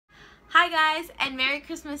Hi guys, and Merry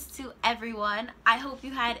Christmas to everyone. I hope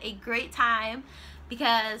you had a great time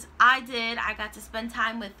because I did. I got to spend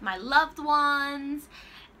time with my loved ones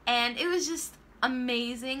and it was just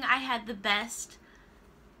amazing. I had the best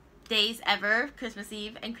days ever, Christmas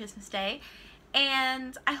Eve and Christmas Day,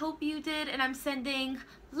 and I hope you did, and I'm sending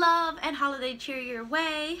love and holiday cheer your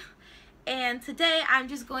way. And today I'm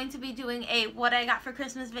just going to be doing a what I got for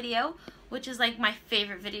Christmas video, which is like my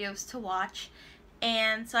favorite videos to watch.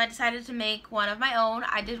 And so I decided to make one of my own.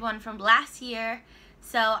 I did one from last year,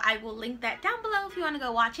 so I will link that down below if you want to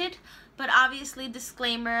go watch it. But obviously,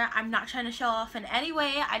 disclaimer, I'm not trying to show off in any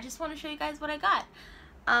way. I just want to show you guys what I got.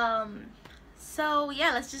 So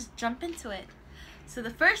yeah, let's just jump into it. So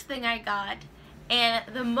the first thing I got, and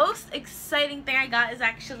the most exciting thing I got, is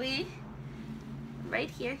actually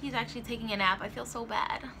right here. He's actually taking a nap. I feel so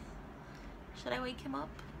bad. Should I wake him up?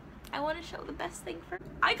 I want to show the best thing for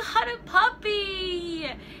I got a puppy!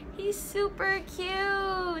 He's super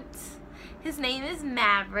cute! His name is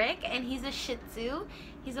Maverick and he's a Shih Tzu.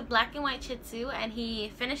 He's a black and white Shih Tzu and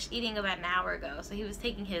he finished eating about an hour ago. So he was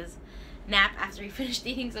taking his nap after he finished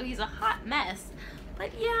eating, so he's a hot mess.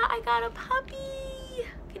 But yeah, I got a puppy!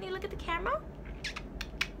 Can you look at the camera?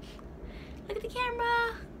 Look at the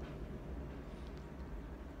camera!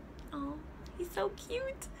 Oh, he's so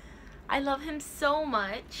cute! I love him so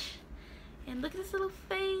much. And look at his little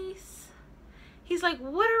face. He's like,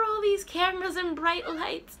 what are all these cameras and bright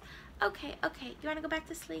lights? Okay, okay. You want to go back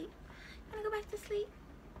to sleep? You want to go back to sleep?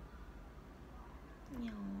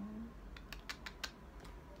 No.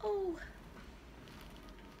 Oh.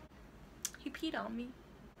 He peed on me.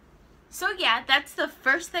 So yeah, that's the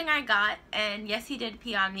first thing I got. And yes, he did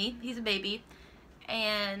pee on me. He's a baby.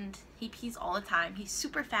 And he pees all the time. He's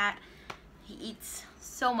super fat. He eats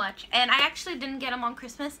so much, and I actually didn't get him on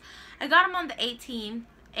Christmas. I got him on the 18th,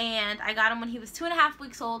 and I got him when he was 2.5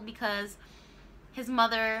 weeks old because his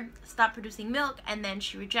mother stopped producing milk, and then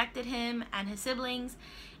she rejected him and his siblings,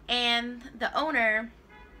 and the owner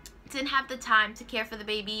didn't have the time to care for the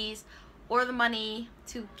babies or the money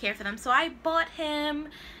to care for them, so I bought him.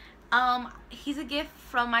 He's a gift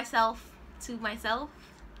from myself to myself,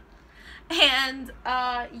 and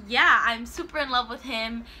yeah, I'm super in love with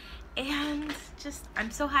him. And just,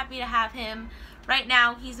 I'm so happy to have him. Right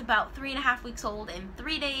now, he's about 3.5 weeks old. In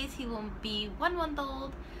 3 days, he will be 1 month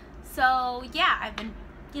old. So, yeah, I've been,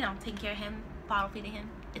 taking care of him, bottle feeding him.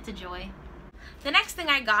 It's a joy. The next thing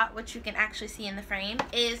I got, which you can actually see in the frame,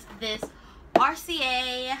 is this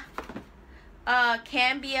RCA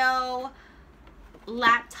Cambio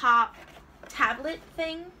laptop tablet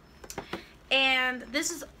thing. And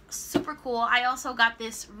this is super cool. I also got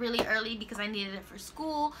this really early because I needed it for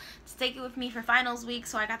school to take it with me for finals week,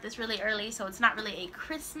 so I got this really early. So it's not really a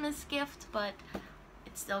Christmas gift, but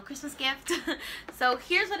it's still a Christmas gift. So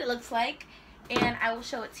here's what it looks like, and I will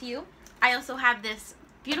show it to you. I also have this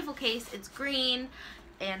beautiful case. It's green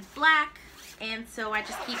and black, and so I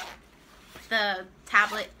just keep the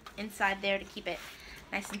tablet inside there to keep it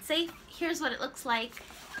nice and safe. Here's what it looks like,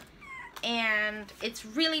 and it's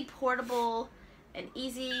really portable and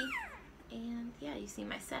easy, and yeah, you see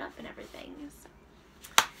my setup and everything.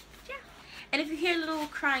 So, yeah, and if you hear little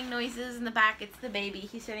crying noises in the back, it's the baby.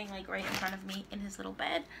 He's sitting like right in front of me in his little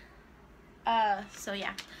bed. So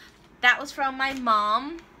yeah, that was from my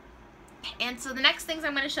mom. And so the next things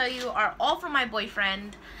I'm going to show you are all from my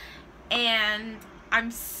boyfriend, and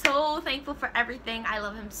I'm so thankful for everything. I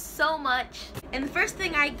love him so much. And the first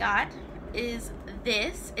thing I got is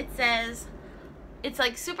this. It says, it's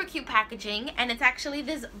like super cute packaging, and it's actually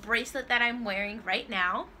this bracelet that I'm wearing right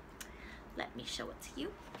now. Let me show it to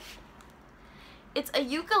you. It's a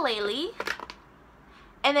ukulele,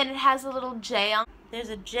 and then it has a little J on. There's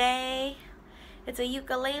a J. It's a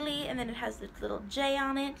ukulele, and then it has this little J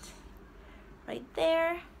on it right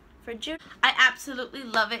there for Judith. I absolutely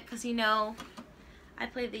love it because, I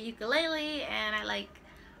play the ukulele and I like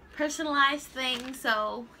personalized things,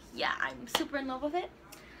 so yeah, I'm super in love with it.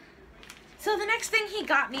 So the next thing he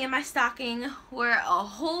got me in my stocking were a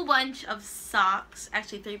whole bunch of socks,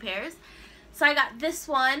 actually 3 pairs. So I got this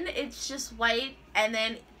one, it's just white, and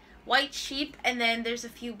then white sheep, and then there's a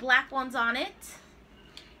few black ones on it.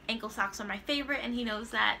 Ankle socks are my favorite, and he knows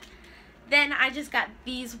that. Then I just got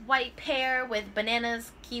these white pair with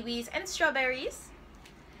bananas, kiwis, and strawberries.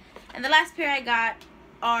 And the last pair I got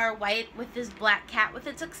are white with this black cat with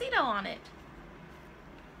a tuxedo on it.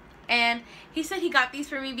 And he said he got these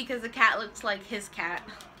for me because the cat looks like his cat,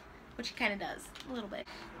 which he kind of does, a little bit.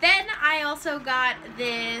 Then I also got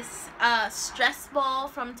this stress ball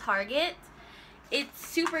from Target. It's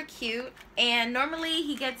super cute, and normally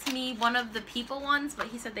he gets me one of the people ones, but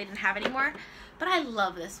he said they didn't have anymore. But I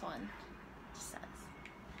love this one. just says.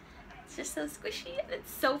 It's just so squishy and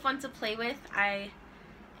it's so fun to play with. I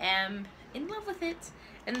am in love with it,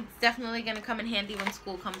 and it's definitely going to come in handy when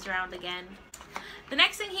school comes around again. The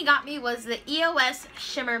next thing he got me was the EOS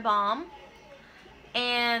Shimmer Balm,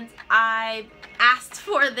 and I asked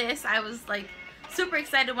for this. I was like super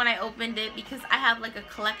excited when I opened it because I have like a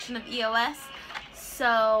collection of EOS.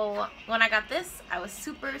 So when I got this, I was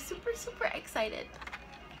super excited.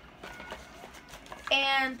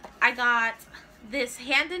 And I got this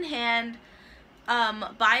Hand in Hand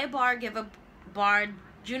Buy a Bar, Give a Bar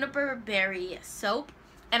Juniper Berry soap,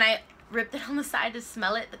 and I ripped it on the side to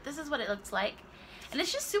smell it, but this is what it looks like. And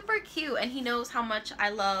it's just super cute, and he knows how much I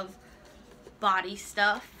love body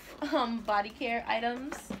stuff, body care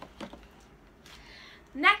items.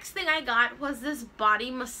 Next thing I got was this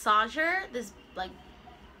body massager, this like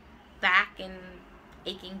back and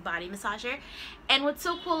aching body massager. And what's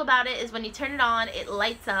so cool about it is when you turn it on, it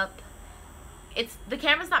lights up. The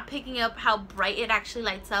camera's not picking up how bright it actually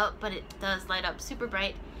lights up, but it does light up super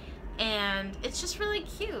bright, and it's just really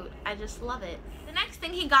cute. I just love it. The next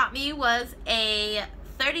thing he got me was a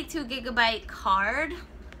 32 gigabyte card.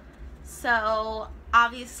 So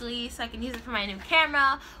obviously, so I can use it for my new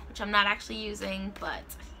camera, which I'm not actually using, but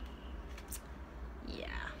yeah,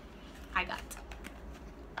 I got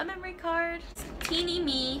a memory card. Teeny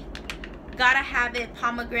me, gotta have it,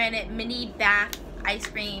 pomegranate mini bath ice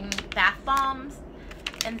cream bath bombs,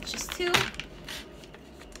 and just 2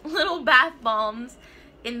 little bath bombs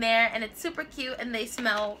in there, and it's super cute and they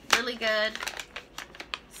smell really good.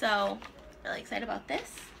 So really excited about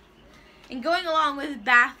this. And going along with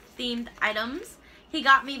bath themed items, he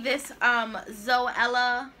got me this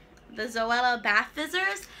Zoella bath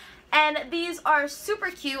fizzers, and these are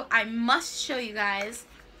super cute. I must show you guys.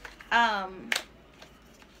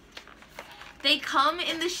 They come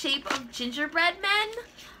in the shape of gingerbread men.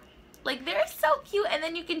 Like, they're so cute, and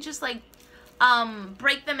then you can just like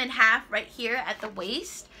break them in half right here at the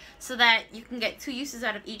waist so that you can get 2 uses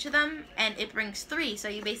out of each of them, and it brings 3, so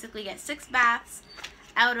you basically get 6 baths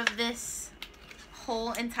out of this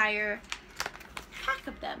whole entire pack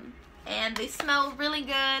of them, and they smell really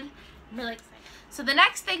good. I'm really excited. So the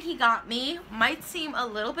next thing he got me might seem a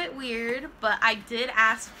little bit weird, but I did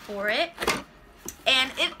ask for it,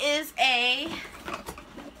 and it is a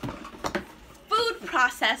food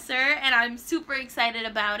processor, and I'm super excited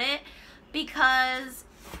about it because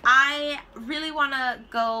I really want to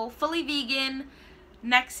go fully vegan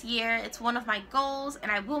next year. It's one of my goals,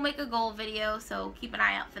 and I will make a goal video, so keep an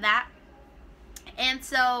eye out for that. And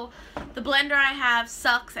so the blender I have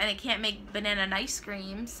sucks and it can't make banana ice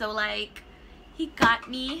cream, so like he got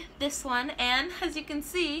me this one, and as you can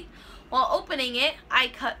see, while opening it, I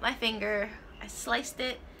cut my finger. I sliced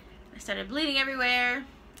it, I started bleeding everywhere.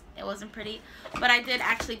 It wasn't pretty, but I did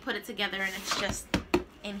actually put it together, and it's just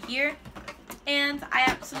in here, and I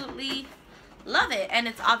absolutely love it. And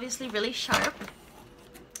it's obviously really sharp,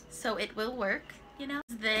 so it will work, you know.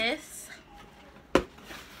 This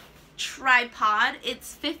tripod,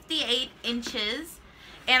 it's 58 inches,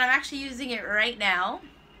 and I'm actually using it right now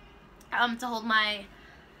to hold my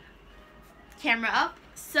camera up.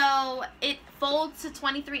 So it folds to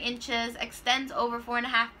 23 inches, extends over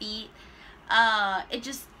 4.5 feet.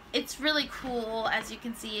 It's really cool. As you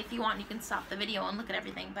can see, if you want, you can stop the video and look at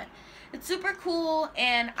everything, but it's super cool,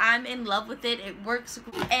 and I'm in love with it. It works,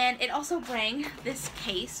 and it also bring this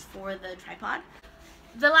case for the tripod.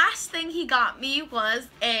 The last thing he got me was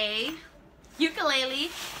a ukulele,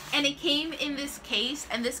 and it came in this case,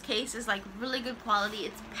 and this case is like really good quality.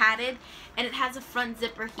 It's padded, and it has a front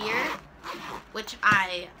zipper here, which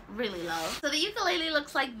I really love. So the ukulele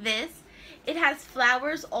looks like this. It has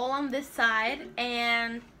flowers all on this side,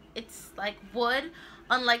 and it's like wood,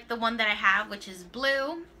 unlike the one that I have, which is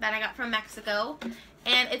blue, that I got from Mexico,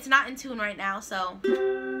 and it's not in tune right now, so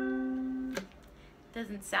it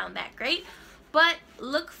doesn't sound that great. But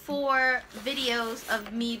look for videos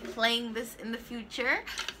of me playing this in the future,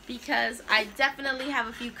 because I definitely have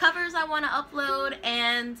a few covers I want to upload,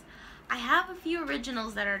 and I have a few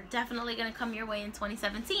originals that are definitely going to come your way in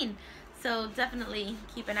 2017. So definitely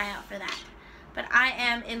keep an eye out for that. But I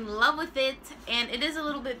am in love with it, and it is a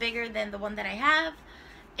little bit bigger than the one that I have,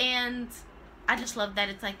 and I just love that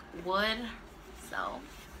it's like wood. So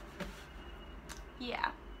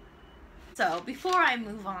yeah. So before I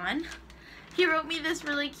move on, he wrote me this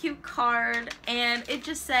really cute card, and it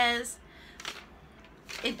just says,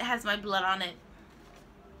 it has my blood on it.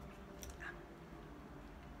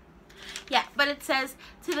 Yeah, but it says,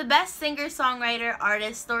 to the best singer, songwriter,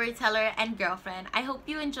 artist, storyteller, and girlfriend, I hope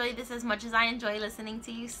you enjoy this as much as I enjoy listening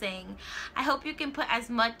to you sing. I hope you can put as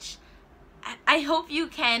much I hope you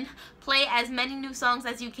can play as many new songs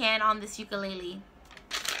as you can on this ukulele.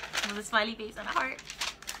 With a smiley face and a heart.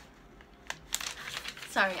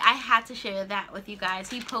 Sorry, I had to share that with you guys.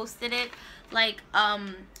 He posted it like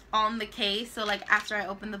on the case, so like after I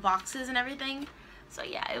opened the boxes and everything. So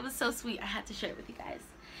yeah, it was so sweet. I had to share it with you guys.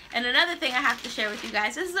 And another thing I have to share with you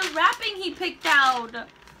guys is the wrapping he picked out.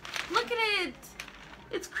 Look at it.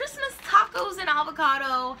 It's Christmas tacos and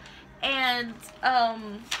avocado and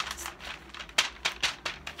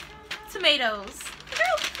tomatoes.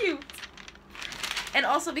 Real cute. And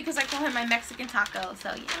also because I call him my Mexican taco,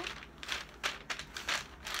 so you know.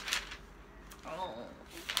 Oh,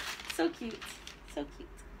 so cute. So cute.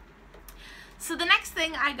 So the next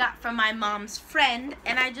thing I got from my mom's friend,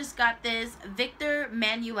 and I just got this Victor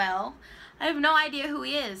Manuel. I have no idea who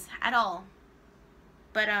he is at all.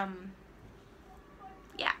 But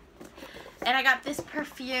yeah. And I got this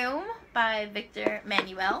perfume by Victor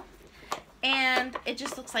Manuel. And it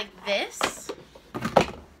just looks like this.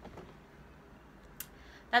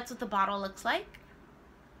 That's what the bottle looks like.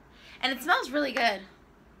 And it smells really good.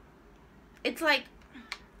 It's like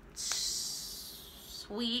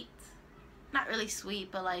sweet. Not really sweet,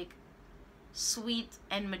 but like sweet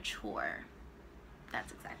and mature.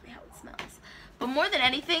 That's exactly how it smells. But more than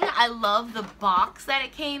anything, I love the box that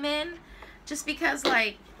it came in. Just because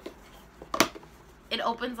like it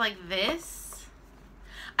opens like this.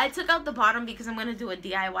 I took out the bottom because I'm going to do a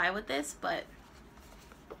DIY with this, but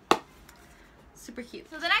super cute.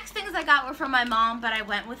 So the next things I got were from my mom, but I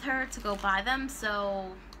went with her to go buy them, so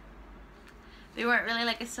they weren't really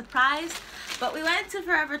like a surprise. But we went to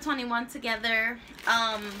Forever 21 together,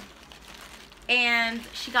 and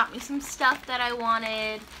she got me some stuff that I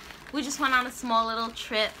wanted. We just went on a small little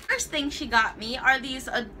trip. First thing she got me are these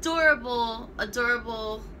adorable,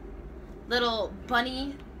 adorable little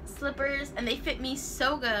bunny slippers, and they fit me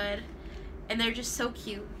so good, and they're just so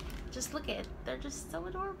cute. Just look at it. They're just so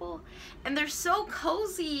adorable, and they're so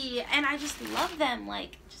cozy, and I just love them.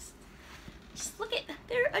 Like, just look at,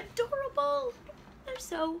 they're adorable. They're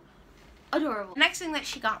so adorable. Next thing that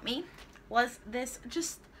she got me was this,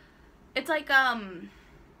 it's like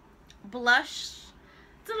blush.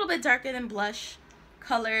 It's a little bit darker than blush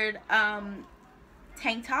colored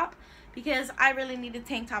tank top, because I really need a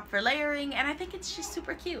tank top for layering, and I think it's just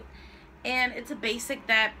super cute. And it's a basic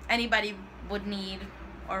that anybody would need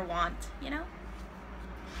or want, you know?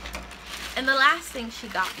 And the last thing she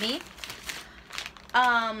got me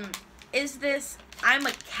is this I'm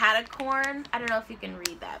a Catacorn. I don't know if you can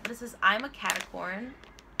read that, but it says I'm a Catacorn.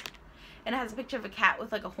 And it has a picture of a cat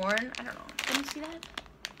with like a horn. I don't know. Can you see that?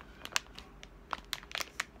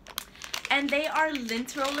 And they are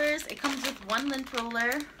lint rollers. It comes with one lint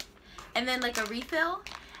roller and then like a refill.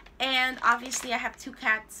 And obviously I have 2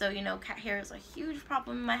 cats, so you know cat hair is a huge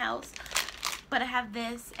problem in my house. But I have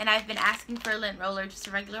this, and I've been asking for a lint roller, just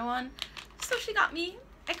a regular one. So she got me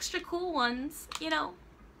extra cool ones, you know.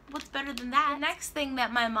 What's better than that? The next thing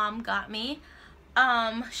that my mom got me,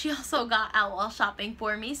 she also got out while shopping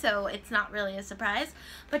for me, so it's not really a surprise.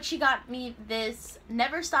 But she got me this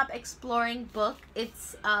Never Stop Exploring book.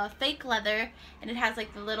 It's fake leather, and it has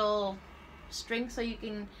like the little string so you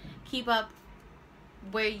can keep up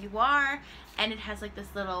where you are, and it has like this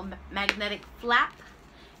little magnetic flap.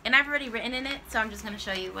 And I've already written in it, so I'm just going to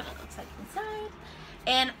show you what it looks like inside.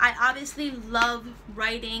 And I obviously love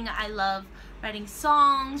writing. I love writing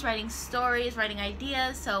songs, writing stories, writing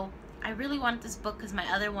ideas. So I really wanted this book because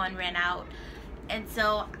my other one ran out. And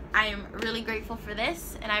so I'm really grateful for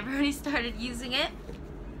this, and I've already started using it.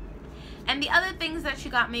 And the other things that she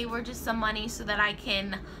got me were just some money so that I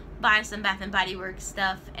can buy some Bath & Body Works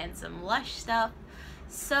stuff and some Lush stuff.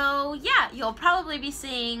 So yeah, you'll probably be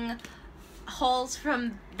seeing hauls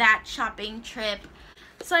from that shopping trip.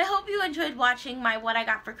 So I hope you enjoyed watching my What I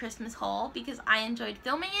Got for Christmas haul, because I enjoyed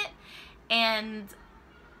filming it, and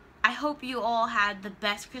I hope you all had the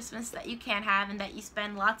best Christmas that you can have, and that you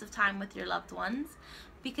spend lots of time with your loved ones,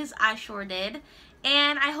 because I sure did.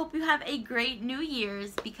 And I hope you have a great New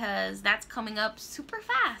Year's, because that's coming up super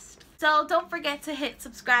fast. So don't forget to hit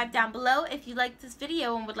subscribe down below if you liked this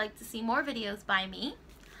video and would like to see more videos by me.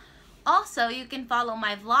 Also, you can follow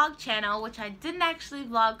my vlog channel, which I didn't actually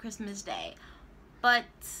vlog Christmas Day, but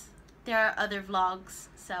there are other vlogs,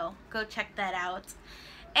 so go check that out.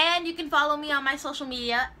 And you can follow me on my social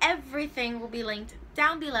media. Everything will be linked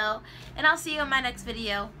down below, and I'll see you in my next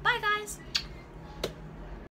video. Bye guys!